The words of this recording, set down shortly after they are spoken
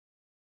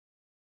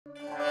Good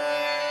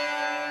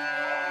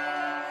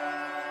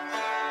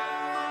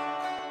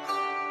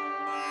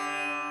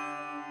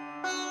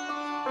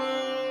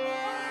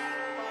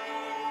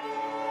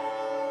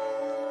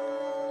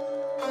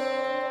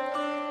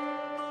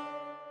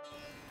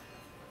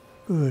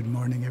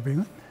morning,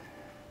 everyone.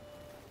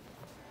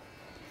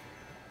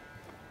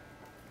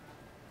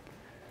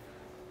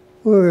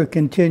 We're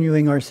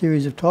continuing our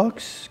series of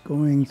talks,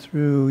 going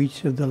through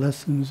each of the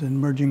lessons in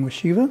Merging with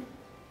Shiva,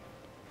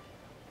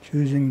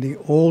 choosing the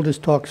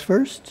oldest talks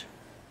first,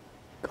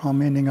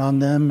 commenting on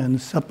them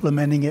and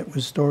supplementing it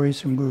with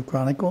stories from Guru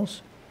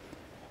Chronicles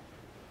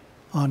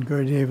on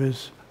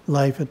Gurudeva's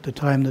life at the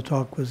time the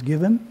talk was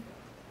given.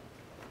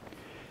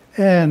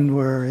 And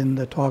we're in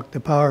the talk, The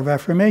Power of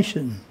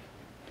Affirmation.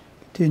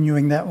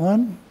 Continuing that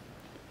one.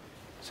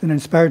 It's an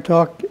inspired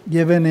talk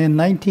given in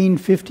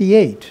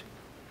 1958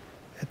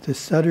 at the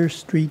Sutter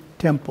Street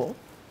Temple.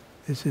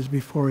 This is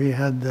before he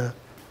had the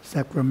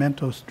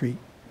Sacramento Street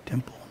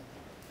Temple.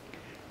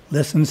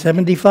 Lesson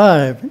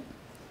 75.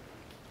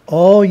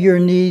 All your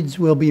needs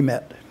will be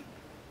met.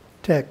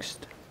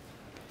 Text.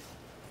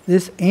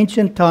 This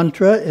ancient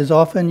tantra is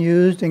often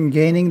used in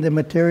gaining the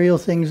material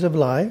things of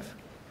life.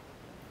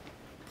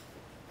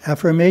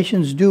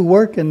 Affirmations do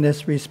work in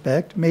this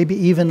respect, maybe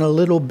even a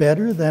little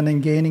better than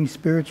in gaining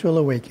spiritual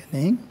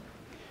awakening,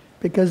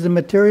 because the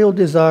material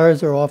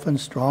desires are often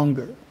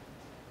stronger.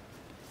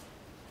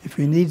 If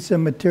you need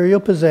some material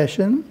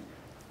possession,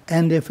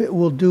 and if it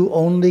will do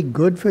only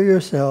good for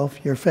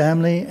yourself, your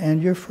family,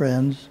 and your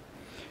friends,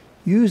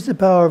 use the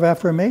power of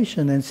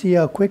affirmation and see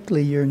how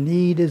quickly your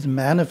need is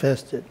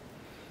manifested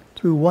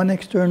through one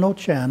external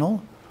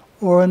channel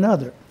or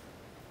another.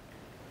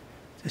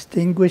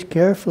 Distinguish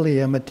carefully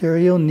a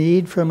material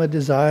need from a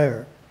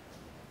desire.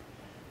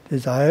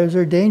 Desires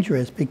are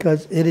dangerous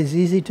because it is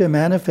easy to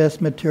manifest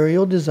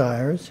material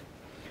desires,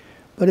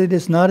 but it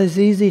is not as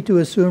easy to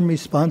assume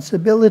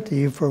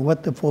responsibility for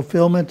what the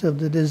fulfillment of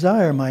the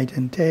desire might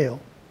entail.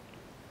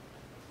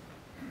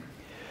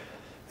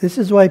 This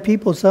is why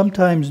people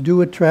sometimes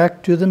do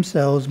attract to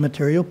themselves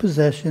material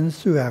possessions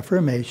through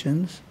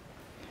affirmations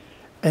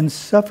and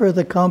suffer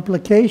the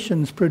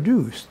complications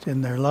produced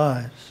in their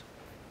lives.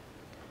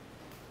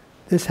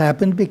 This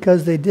happened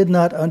because they did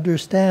not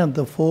understand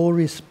the full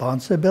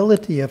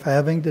responsibility of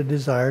having the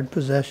desired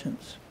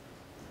possessions.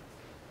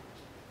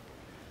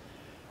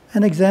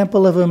 An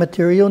example of a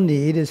material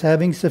need is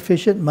having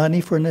sufficient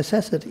money for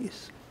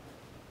necessities.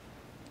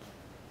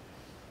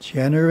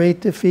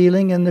 Generate the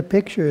feeling and the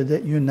picture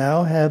that you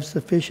now have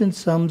sufficient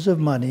sums of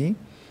money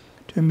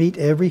to meet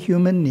every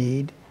human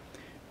need,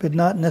 but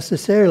not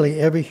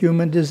necessarily every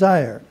human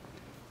desire,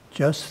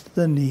 just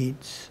the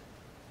needs.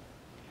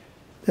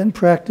 Then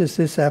practice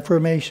this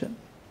affirmation.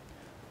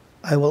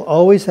 I will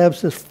always have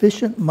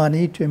sufficient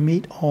money to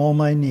meet all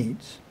my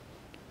needs.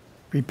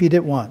 Repeat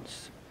it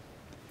once.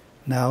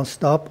 Now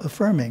stop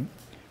affirming.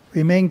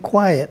 Remain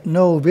quiet.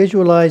 Know,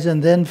 visualize,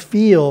 and then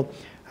feel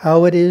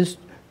how it is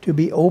to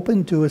be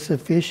open to a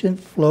sufficient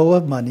flow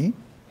of money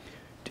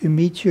to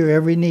meet your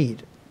every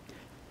need.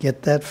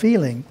 Get that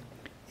feeling.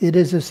 It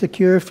is a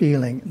secure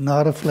feeling,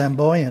 not a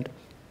flamboyant,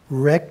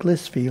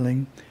 reckless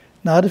feeling.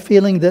 Not a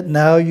feeling that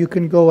now you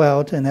can go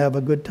out and have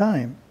a good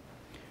time.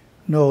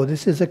 No,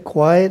 this is a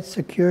quiet,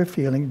 secure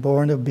feeling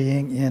born of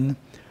being in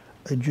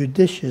a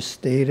judicious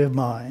state of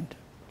mind.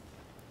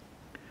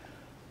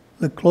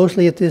 Look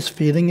closely at this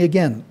feeling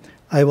again.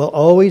 I will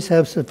always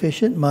have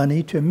sufficient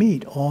money to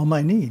meet all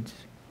my needs.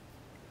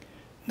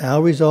 Now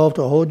resolve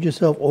to hold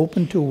yourself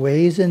open to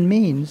ways and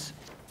means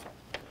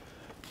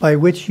by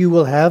which you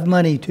will have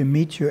money to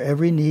meet your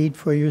every need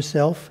for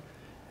yourself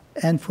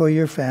and for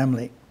your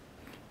family.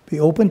 Be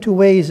open to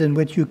ways in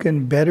which you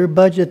can better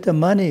budget the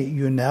money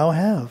you now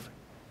have.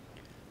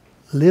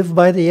 Live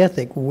by the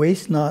ethic,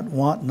 waste not,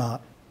 want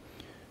not.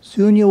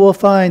 Soon you will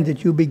find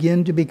that you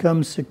begin to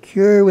become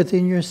secure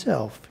within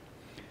yourself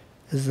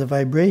as the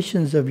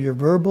vibrations of your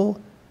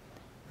verbal,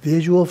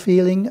 visual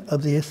feeling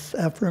of this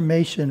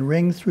affirmation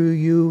ring through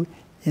you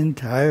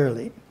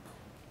entirely.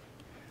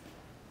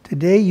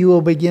 Today you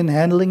will begin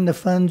handling the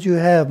funds you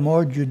have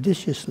more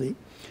judiciously,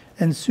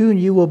 and soon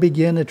you will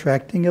begin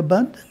attracting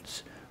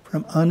abundance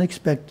from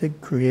unexpected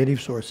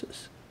creative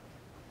sources.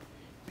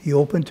 Be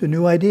open to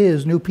new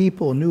ideas, new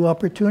people, new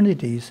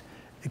opportunities,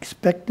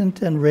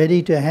 expectant and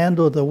ready to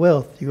handle the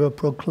wealth you have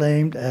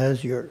proclaimed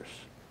as yours.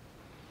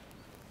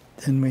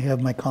 Then we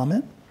have my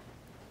comment.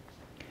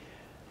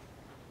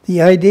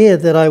 The idea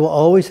that I will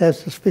always have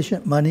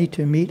sufficient money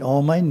to meet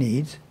all my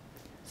needs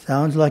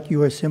sounds like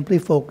you are simply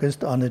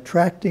focused on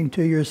attracting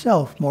to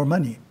yourself more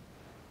money.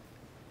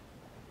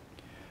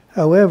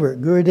 However,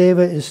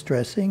 Gurudeva is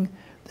stressing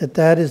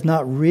that is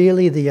not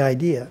really the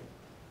idea.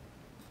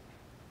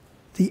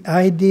 The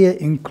idea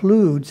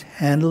includes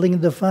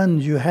handling the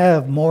funds you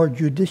have more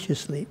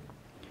judiciously,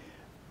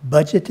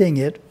 budgeting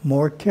it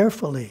more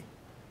carefully.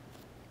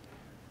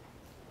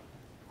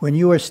 When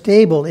you are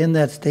stable in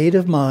that state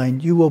of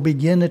mind, you will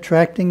begin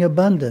attracting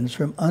abundance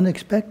from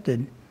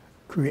unexpected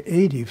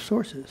creative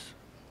sources.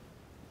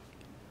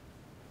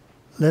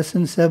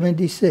 Lesson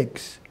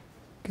 76.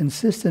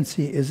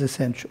 Consistency is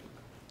essential.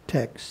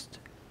 Text.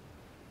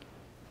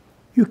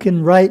 You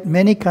can write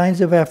many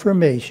kinds of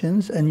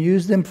affirmations and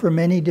use them for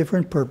many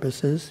different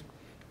purposes,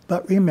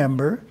 but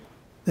remember,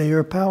 they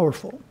are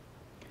powerful.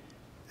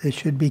 They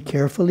should be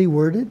carefully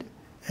worded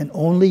and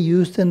only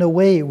used in a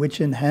way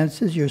which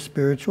enhances your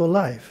spiritual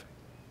life.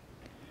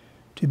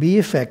 To be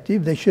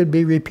effective, they should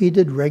be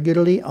repeated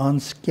regularly on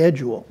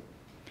schedule.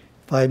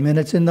 5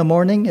 minutes in the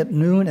morning, at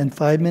noon, and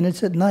 5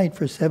 minutes at night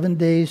for 7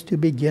 days to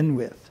begin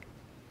with.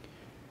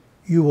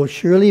 You will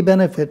surely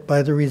benefit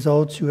by the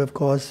results you have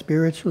caused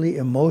spiritually,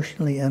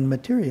 emotionally, and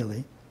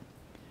materially.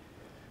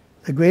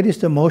 The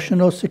greatest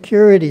emotional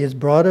security is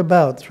brought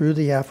about through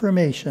the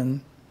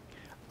affirmation,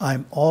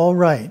 I'm all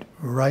right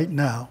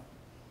now,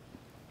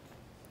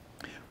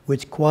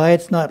 which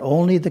quiets not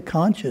only the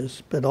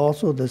conscious, but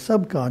also the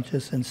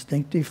subconscious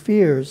instinctive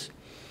fears,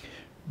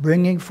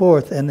 bringing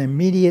forth an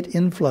immediate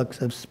influx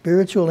of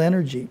spiritual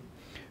energy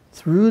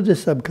through the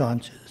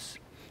subconscious,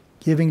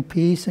 giving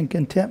peace and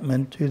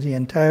contentment to the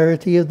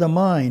entirety of the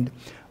mind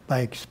by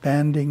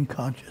expanding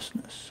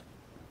consciousness.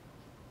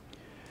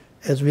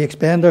 As we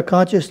expand our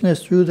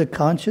consciousness through the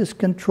conscious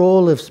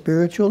control of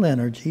spiritual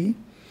energy,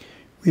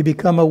 we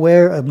become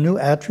aware of new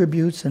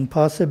attributes and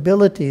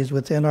possibilities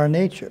within our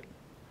nature.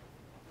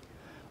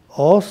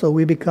 Also,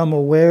 we become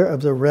aware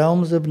of the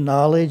realms of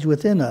knowledge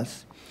within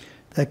us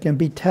that can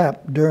be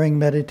tapped during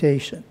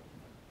meditation,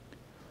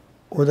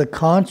 or the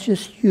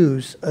conscious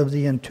use of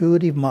the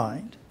intuitive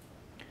mind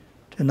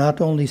to not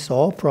only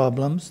solve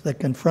problems that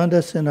confront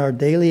us in our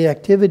daily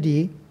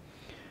activity,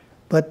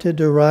 but to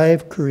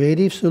derive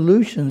creative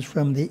solutions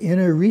from the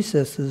inner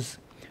recesses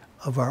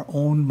of our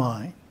own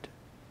mind.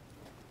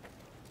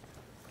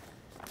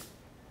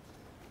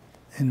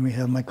 And we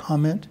have my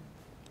comment.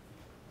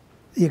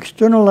 The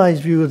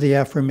externalized view of the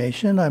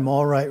affirmation, I'm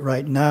all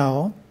right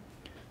now,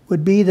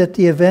 would be that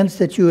the events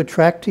that you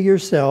attract to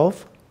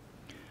yourself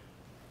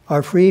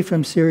are free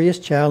from serious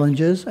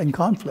challenges and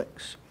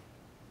conflicts.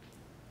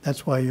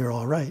 That's why you're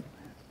all right.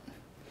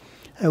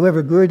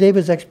 However,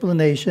 Gurudeva's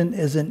explanation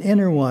is an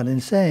inner one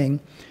in saying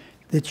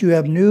that you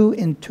have new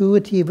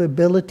intuitive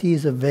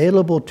abilities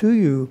available to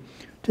you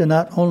to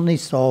not only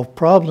solve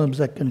problems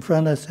that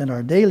confront us in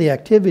our daily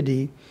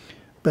activity,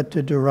 but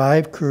to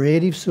derive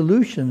creative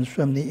solutions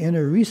from the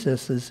inner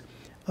recesses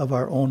of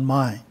our own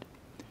mind.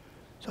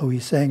 So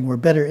he's saying we're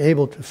better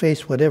able to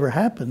face whatever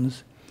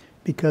happens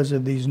because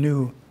of these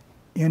new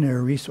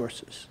inner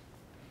resources.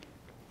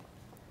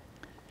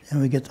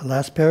 And we get the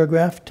last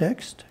paragraph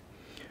text.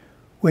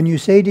 When you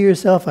say to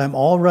yourself, I'm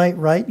all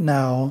right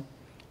now,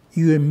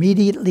 you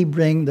immediately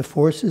bring the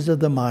forces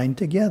of the mind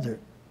together.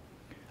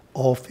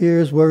 All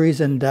fears, worries,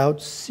 and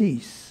doubts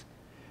cease.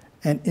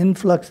 An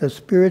influx of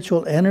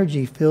spiritual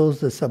energy fills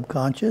the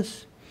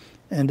subconscious,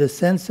 and a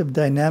sense of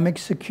dynamic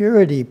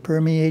security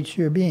permeates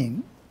your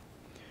being.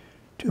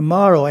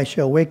 Tomorrow I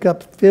shall wake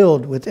up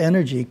filled with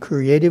energy,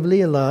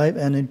 creatively alive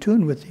and in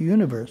tune with the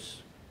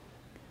universe.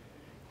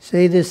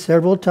 Say this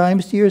several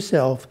times to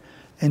yourself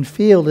and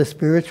feel the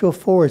spiritual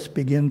force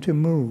begin to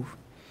move.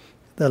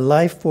 The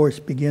life force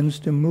begins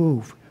to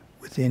move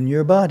within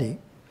your body.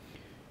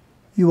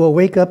 You will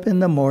wake up in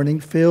the morning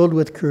filled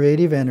with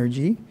creative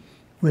energy,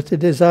 with the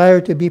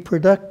desire to be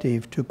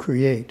productive, to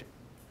create.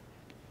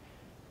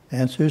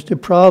 Answers to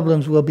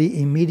problems will be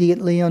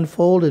immediately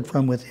unfolded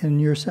from within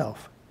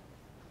yourself.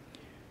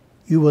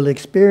 You will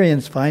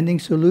experience finding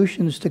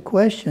solutions to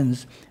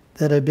questions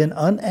that have been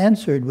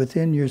unanswered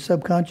within your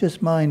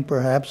subconscious mind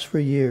perhaps for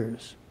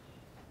years.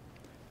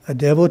 A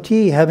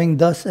devotee, having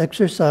thus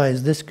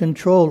exercised this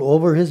control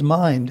over his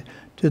mind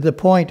to the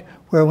point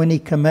where when he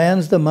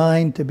commands the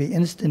mind to be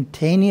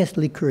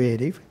instantaneously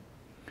creative,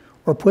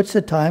 or puts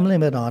a time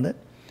limit on it,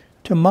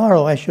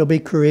 tomorrow I shall be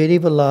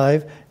creative,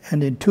 alive,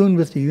 and in tune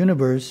with the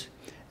universe,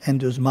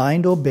 and whose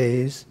mind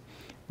obeys,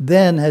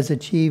 then has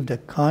achieved a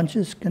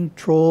conscious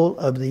control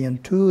of the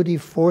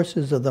intuitive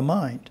forces of the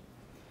mind.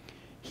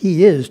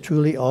 He is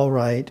truly all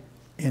right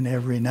in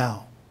every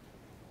now.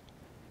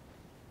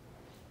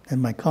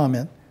 And my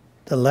comment,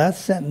 the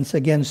last sentence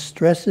again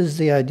stresses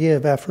the idea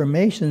of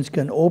affirmations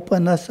can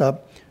open us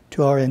up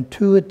to our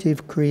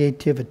intuitive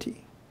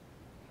creativity.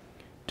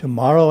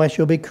 Tomorrow I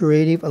shall be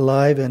creative,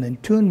 alive, and in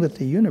tune with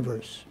the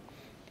universe,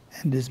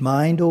 and his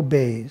mind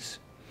obeys,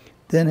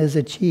 then has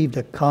achieved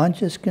a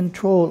conscious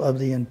control of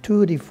the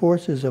intuitive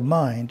forces of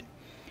mind.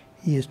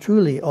 He is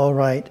truly all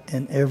right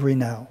in every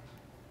now.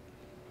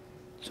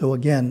 So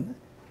again,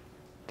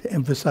 to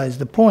emphasize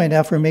the point,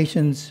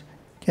 affirmations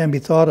can be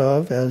thought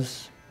of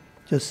as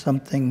just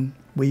something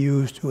we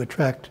use to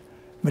attract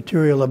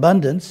material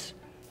abundance.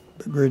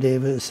 But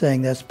Gurudeva is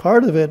saying that's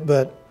part of it,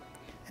 but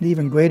an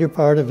even greater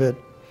part of it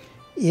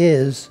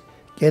is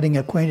getting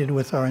acquainted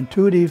with our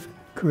intuitive,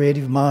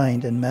 creative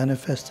mind and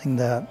manifesting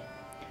that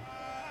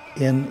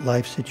in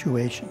life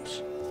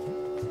situations.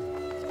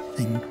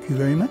 Thank you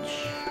very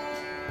much.